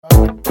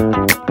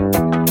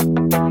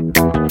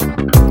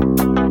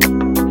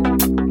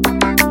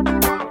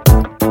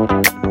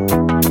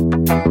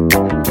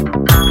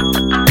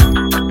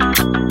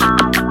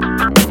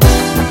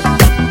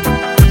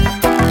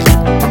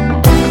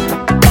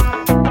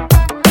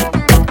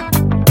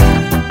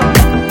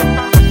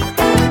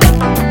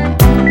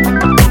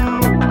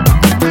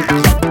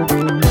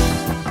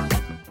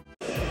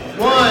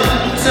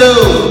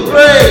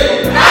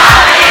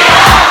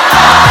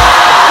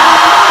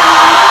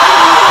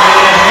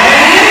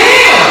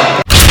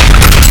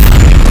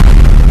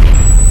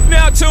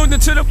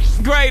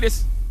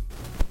this.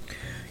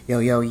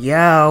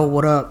 Yo,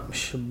 what up?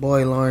 It's your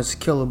boy Lawrence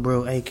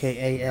Killebrew,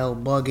 aka L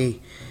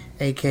Buggy,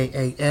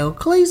 aka L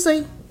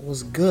Cleese.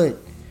 What's good?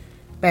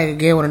 Back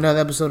again with another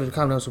episode of the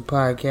Common Hustle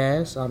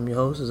Podcast. I'm your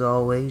host, as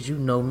always. You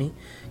know me,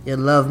 you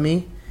love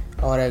me,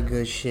 all that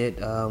good shit.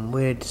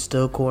 We're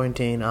still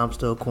quarantined. I'm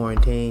still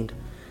quarantined,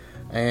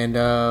 and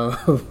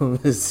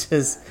it's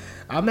just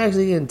I'm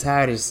actually getting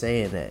tired of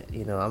saying that.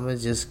 I'm gonna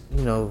just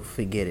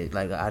forget it.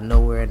 Like, I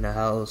know we're in the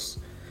house,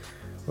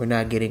 we're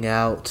not getting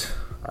out.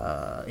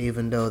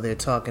 Even though they're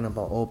talking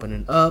about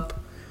opening up,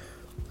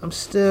 I'm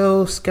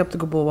still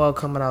skeptical about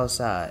coming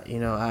outside.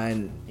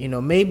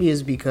 Maybe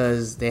it's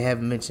because they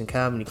haven't mentioned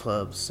comedy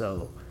clubs,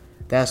 so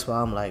that's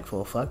why I'm like,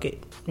 well, fuck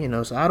it.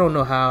 So I don't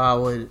know how I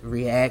would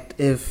react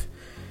if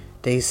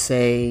they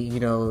say,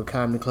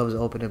 comedy clubs are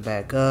opening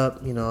back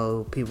up,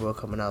 people are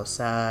coming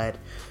outside.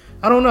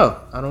 I don't know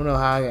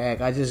how I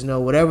act. I just know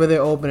whatever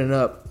they're opening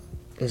up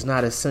is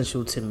not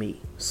essential to me,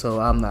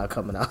 so I'm not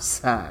coming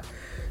outside.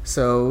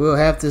 So we'll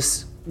have to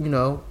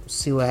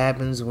see what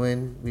happens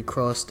when we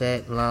cross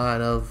that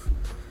line of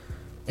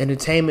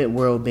entertainment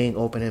world being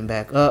opening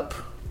back up.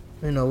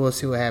 We'll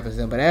see what happens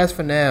then. But as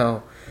for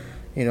now,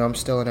 I'm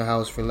still in the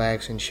house,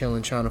 relaxing,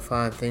 chilling, trying to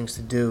find things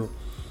to do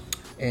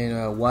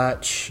and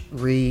watch,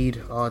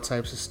 read, all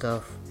types of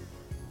stuff.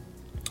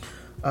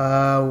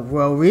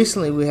 Well,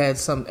 recently we had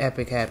something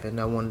epic happen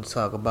I wanted to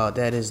talk about.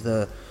 That is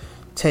the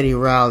Teddy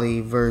Riley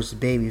versus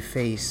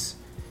Babyface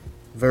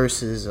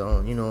versus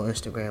on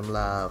Instagram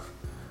Live.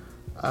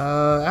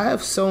 I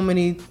have so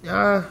many.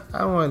 I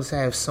don't want to say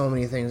I have so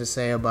many things to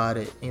say about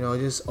it.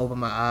 Just opened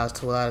my eyes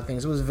to a lot of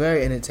things. It was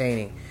very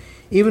entertaining.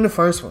 Even the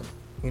first one,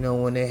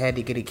 when they had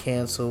to get it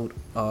canceled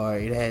or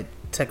it had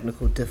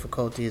technical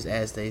difficulties,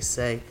 as they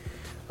say.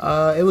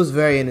 It was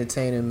very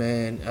entertaining,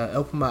 man.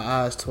 Opened my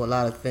eyes to a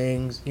lot of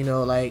things.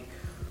 Like,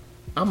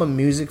 I'm a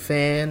music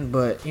fan,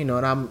 but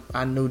and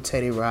I knew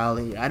Teddy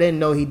Riley. I didn't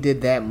know he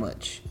did that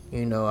much.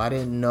 I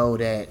didn't know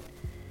that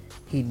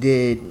he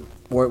did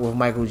work with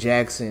Michael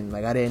Jackson.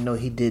 Like, I didn't know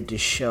he did the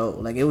show.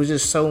 Like, it was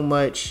just so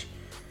much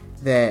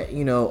that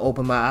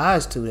opened my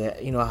eyes to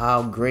that.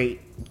 How great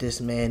this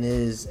man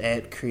is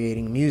at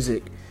creating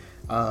music.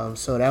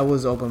 So that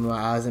was opening my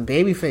eyes. And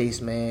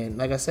Babyface, man,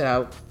 like I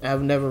said,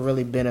 I've never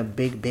really been a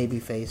big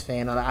Babyface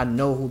fan. I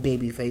know who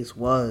Babyface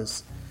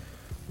was,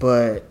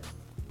 but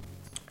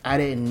I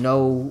didn't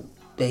know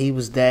that he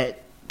was that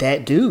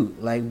dude.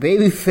 Like,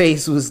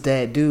 Babyface was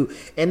that dude.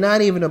 And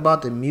not even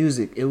about the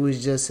music. It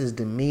was just his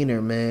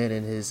demeanor, man,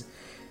 and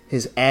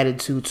his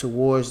attitude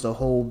towards the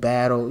whole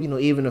battle.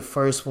 Even the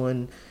first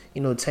one,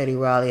 Teddy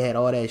Riley had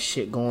all that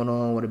shit going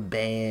on with a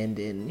band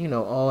and,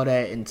 all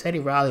that. And Teddy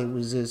Riley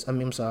was just,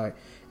 and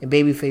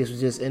Babyface was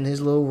just in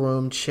his little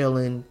room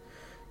chilling,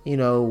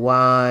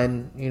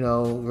 wine,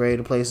 ready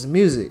to play some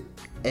music.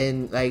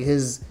 And, like,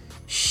 his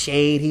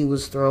shade he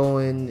was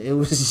throwing, it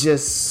was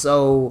just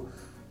so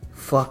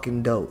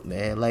fucking dope,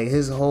 man. Like,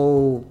 his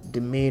whole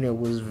demeanor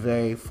was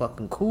very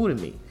fucking cool to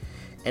me,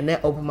 and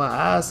that opened my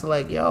eyes to,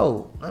 like,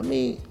 yo, let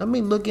me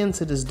look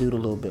into this dude a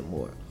little bit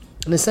more.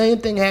 And the same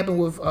thing happened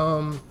with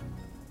Nipsey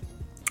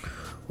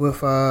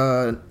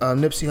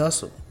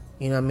Hussle.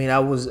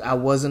 I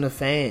wasn't a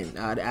fan.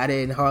 I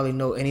didn't hardly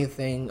know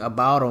anything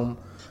about him,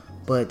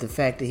 but the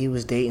fact that he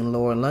was dating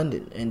Lauren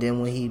London, and then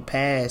when he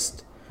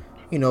passed,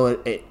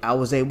 I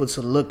was able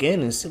to look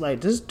in and see,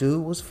 like, this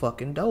dude was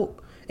fucking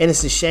dope. And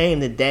it's a shame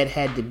that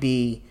had to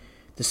be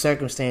the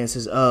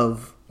circumstances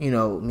of,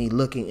 me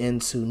looking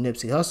into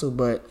Nipsey Hussle.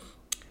 But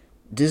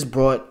this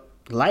brought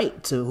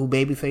light to who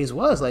Babyface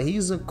was. Like,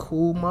 he's a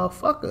cool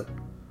motherfucker.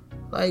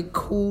 Like,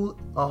 cool,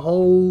 a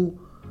whole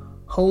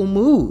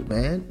mood,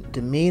 man.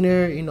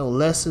 Demeanor,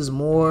 less is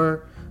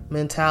more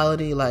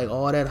mentality. Like,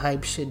 all that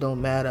hype shit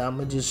don't matter. I'm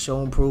going to just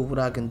show and prove what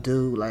I can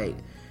do. Like,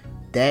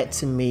 that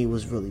to me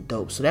was really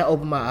dope. So that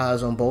opened my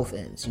eyes on both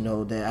ends,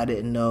 that I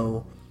didn't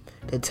know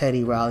that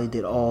Teddy Riley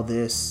did all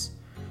this,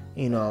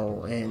 and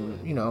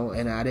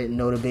I didn't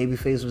know that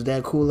Babyface was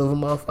that cool of a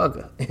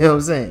motherfucker. You know what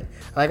I'm saying?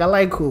 Like, I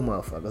like cool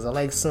motherfuckers. I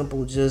like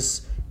simple,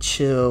 just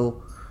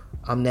chill,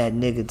 I'm that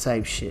nigga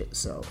type shit.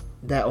 So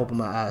that opened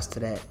my eyes to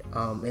that.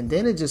 And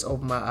then it just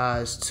opened my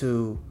eyes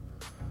to,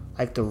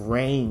 like, the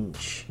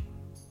range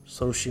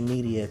social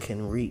media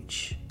can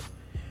reach.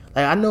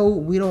 Like, I know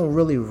we don't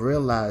really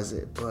realize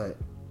it, but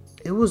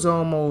it was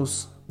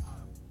almost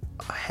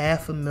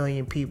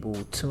 500,000 people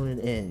tuning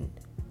in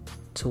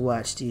to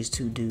watch these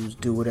two dudes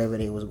do whatever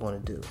they was going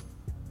to do.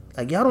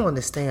 Like, y'all don't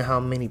understand how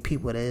many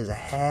people that is.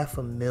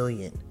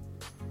 500,000.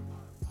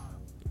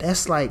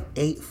 That's like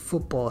 8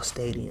 football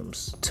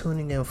stadiums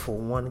tuning in for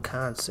one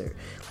concert.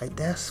 Like,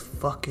 that's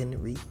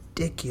fucking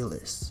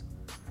ridiculous.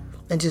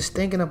 And just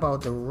thinking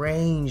about the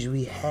range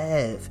we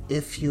have,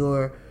 if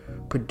you're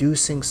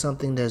producing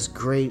something that's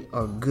great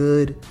or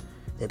good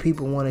that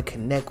people want to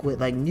connect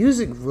with. Like,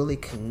 music really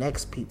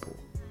connects people.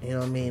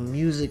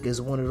 Music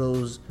is one of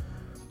those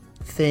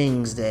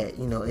things that,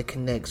 it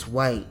connects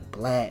white,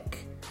 black,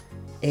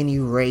 any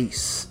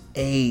race,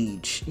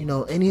 age,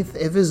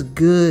 if it's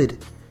good,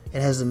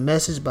 it has a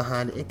message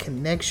behind it, it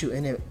connects you,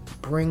 and it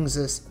brings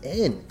us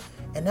in.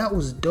 And that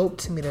was dope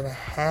to me that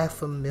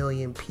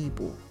 500,000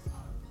 people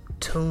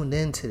tuned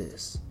into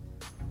this.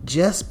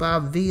 Just by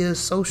via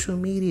social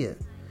media.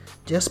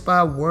 Just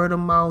by word of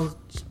mouth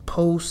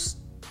posts.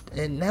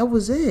 And that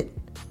was it.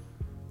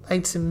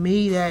 Like, to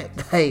me, that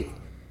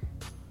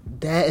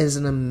is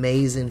an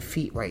amazing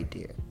feat right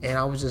there. And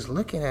I was just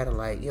looking at it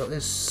like, yo,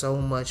 there's so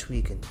much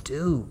we can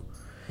do.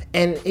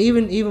 And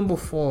even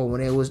before,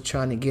 when they was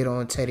trying to get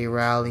on Teddy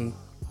Riley,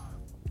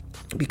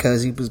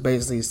 because he was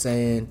basically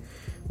saying,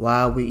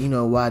 why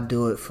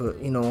do it for,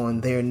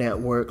 on their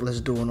network,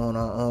 let's do it on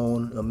our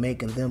own, or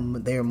making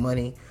them their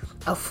money.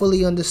 I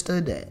fully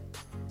understood that.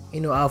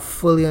 I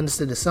fully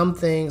understood that some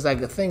things,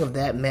 like a thing of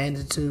that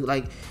magnitude,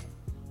 like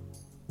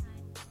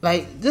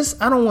this,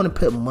 I don't want to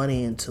put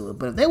money into it,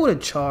 but if they would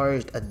have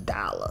charged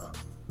 $1,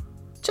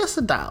 just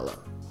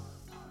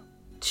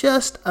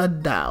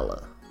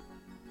 $1,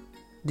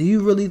 do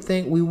you really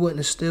think we wouldn't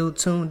have still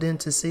tuned in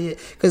to see it?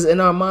 Because in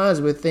our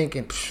minds, we're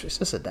thinking, it's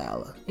just $1. You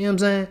know what I'm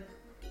saying?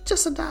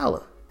 Just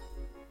 $1.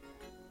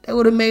 They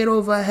would have made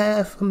over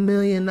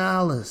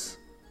 $500,000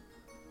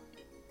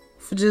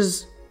 for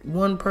just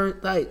one person.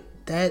 Like,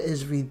 that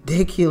is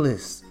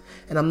ridiculous.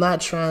 And I'm not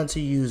trying to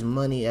use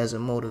money as a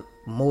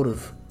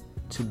motive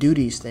to do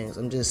these things.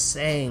 I'm just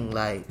saying,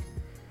 like,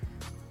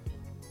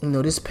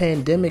 this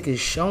pandemic is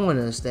showing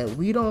us that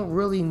we don't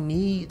really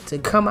need to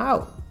come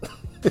out.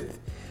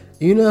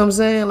 You know what I'm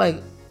saying? Like,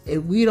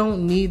 if we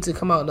don't need to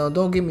come out. Now,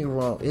 don't get me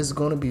wrong. It's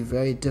going to be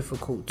very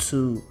difficult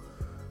to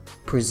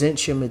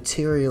present your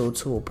material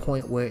to a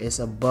point where it's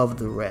above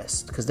the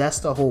rest. Because that's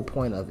the whole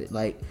point of it.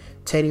 Like,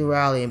 Teddy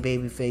Riley and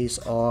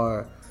Babyface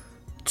are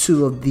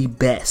two of the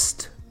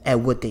best at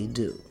what they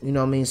do. You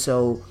know what I mean?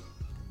 So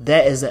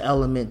that is an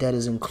element that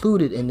is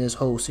included in this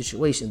whole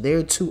situation.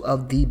 They're two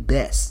of the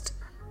best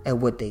at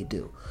what they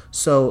do.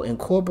 So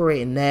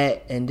incorporating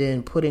that and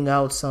then putting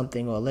out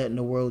something or letting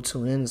the world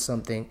tune into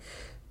something,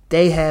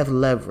 they have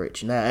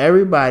leverage. Now,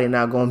 everybody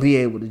not going to be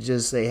able to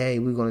just say, hey,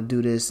 we're going to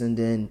do this, and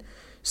then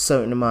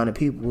certain amount of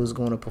people is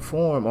going to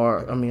perform,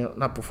 or,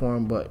 not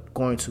perform, but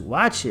going to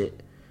watch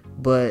it.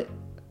 But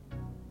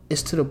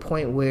it's to the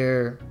point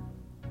where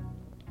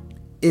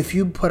if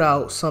you put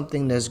out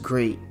something that's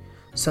great,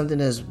 something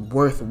that's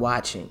worth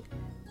watching,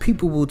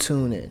 people will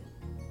tune in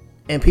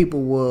and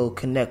people will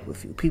connect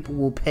with you. People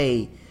will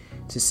pay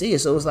to see it.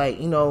 So it's like,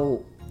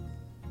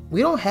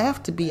 we don't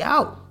have to be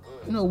out.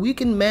 We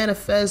can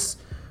manifest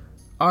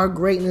our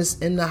greatness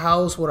in the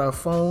house with our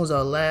phones,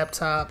 our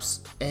laptops,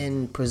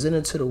 and present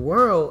it to the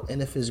world.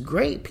 And if it's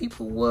great,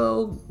 people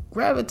will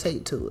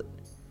gravitate to it.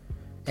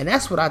 And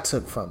that's what I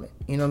took from it.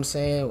 You know what I'm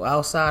saying?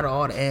 Outside of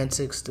all the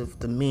antics,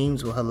 the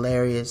memes were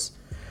hilarious.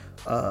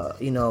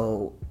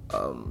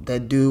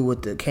 That dude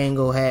with the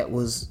Kango hat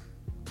was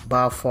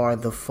by far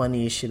the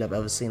funniest shit I've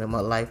ever seen in my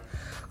life.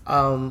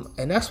 And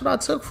that's what I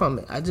took from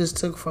it. I just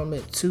took from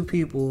it two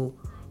people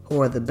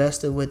who are the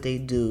best at what they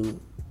do,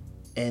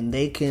 and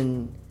they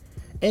can,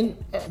 and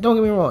don't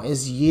get me wrong,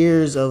 it's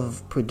years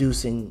of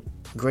producing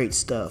great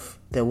stuff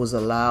that was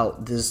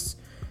allowed this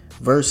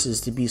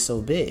Verzuz to be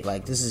so big.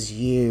 Like, this is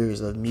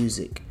years of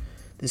music.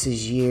 This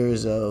is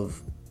years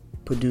of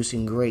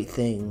producing great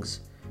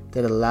things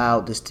that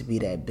allowed this to be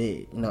that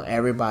big.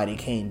 Everybody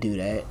can't do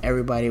that.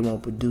 Everybody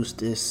won't produce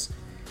this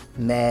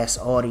mass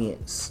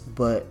audience,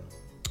 but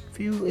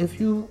if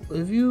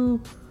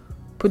you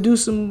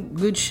produce some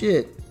good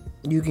shit,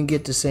 you can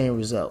get the same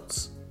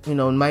results. It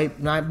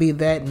might not be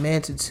that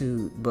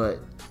magnitude, but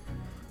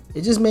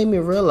it just made me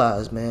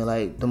realize, man,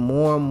 like, the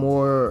more and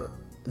more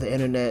the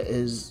internet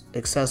is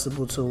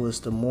accessible to us,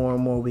 the more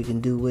and more we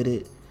can do with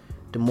it,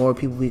 the more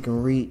people we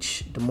can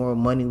reach, the more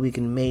money we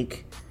can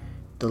make,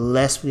 the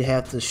less we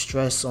have to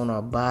stress on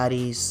our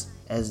bodies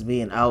as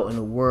being out in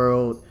the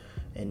world,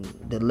 and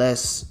the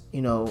less,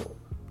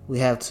 we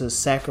have to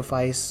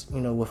sacrifice,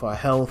 with our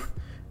health,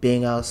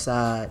 being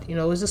outside.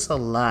 It's just a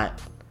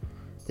lot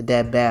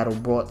that battle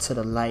brought to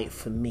the light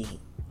for me,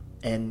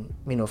 and,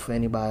 for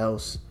anybody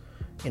else,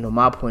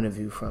 my point of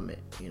view from it.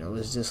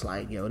 It's just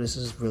like, this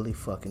is really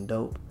fucking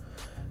dope.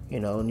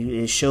 And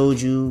it showed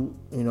you,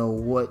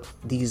 what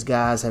these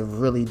guys have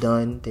really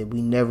done that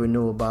we never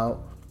knew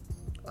about.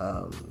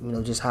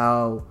 Just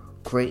how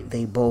great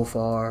they both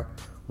are.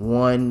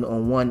 One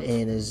on one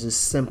end is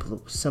just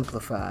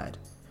simplified.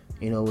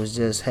 It's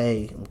just,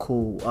 hey, I'm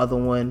cool. Other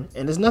one,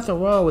 and there's nothing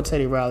wrong with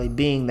Teddy Riley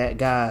being that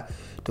guy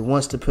that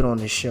wants to put on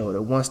the show,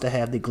 that wants to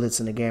have the glitz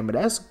and the glamour.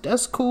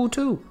 That's cool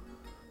too.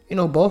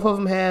 Both of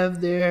them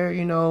have their,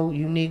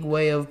 unique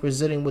way of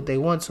presenting what they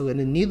want to, and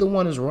then neither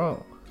one is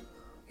wrong.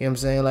 You know what I'm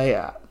saying? Like,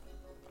 I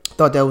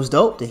thought that was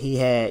dope that he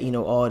had,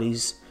 all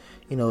these,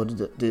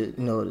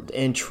 the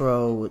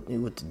intro with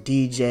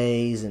the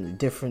DJs and the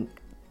different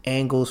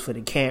angles for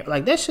the camera.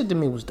 Like, that shit to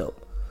me was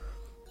dope.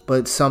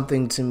 But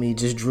something to me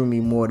just drew me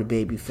more to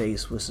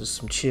Babyface, was just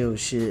some chill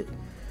shit,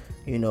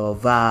 a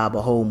vibe,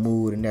 a whole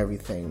mood and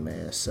everything,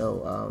 man.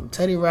 So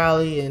Teddy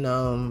Riley and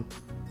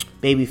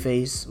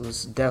Babyface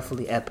was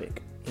definitely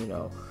epic,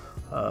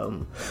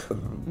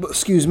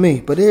 Excuse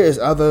me, but there is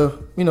other,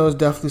 there's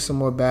definitely some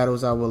more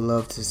battles I would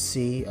love to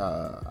see.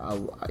 I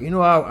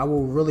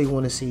will really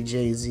want to see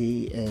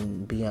Jay-Z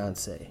and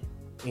Beyonce.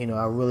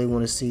 I really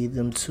want to see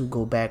them two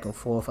go back and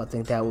forth. I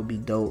think that would be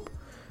dope.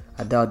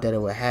 I doubt that it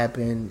would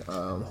happen.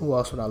 Who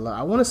else would I love?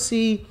 I want to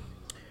see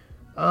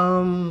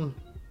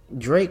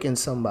Drake and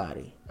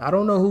somebody. I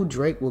don't know who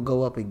Drake will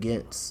go up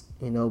against,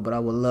 but I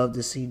would love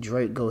to see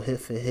Drake go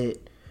hit for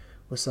hit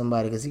with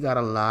somebody because he got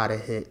a lot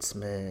of hits,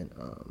 man.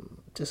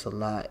 Just a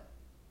lot.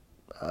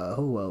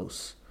 Who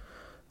else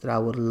that I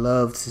would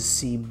love to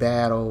see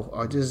battle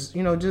or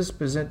just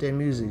present their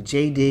music?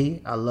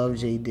 JD. I love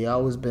JD. I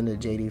always been a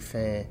JD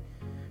fan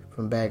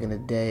from back in the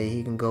day.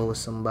 He can go with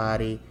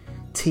somebody.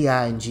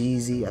 T.I. and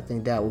Jeezy. I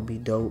think that would be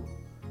dope.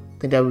 I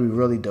think that would be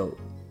really dope.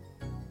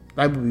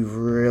 That would be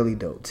really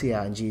dope.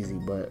 T.I. and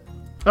Jeezy. But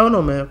I don't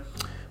know, man.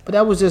 But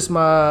that was just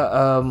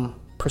my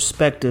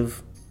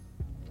perspective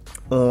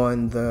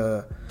on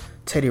the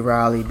Teddy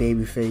Riley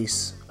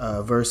Babyface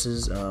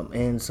versus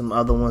and some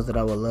other ones that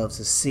I would love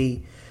to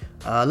see.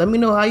 Let me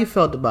know how you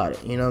felt about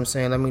it. You know what I'm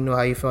saying? Let me know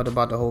how you felt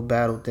about the whole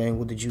battle thing.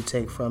 What did you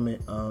take from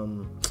it?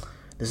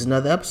 This is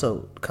another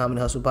episode, Comedy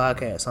Hustle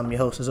Podcast. I'm your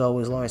host, as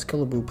always, Lawrence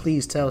Killaboo.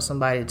 Please tell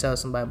somebody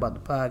about the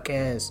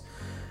podcast.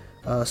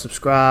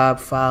 Subscribe,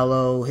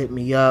 follow, hit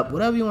me up.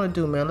 Whatever you want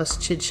to do, man. Let's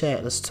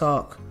chit-chat. Let's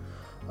talk.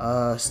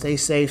 Stay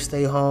safe,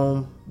 stay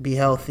home, be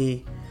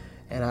healthy.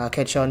 And I'll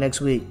catch y'all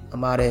next week.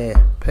 I'm out of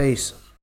here. Peace.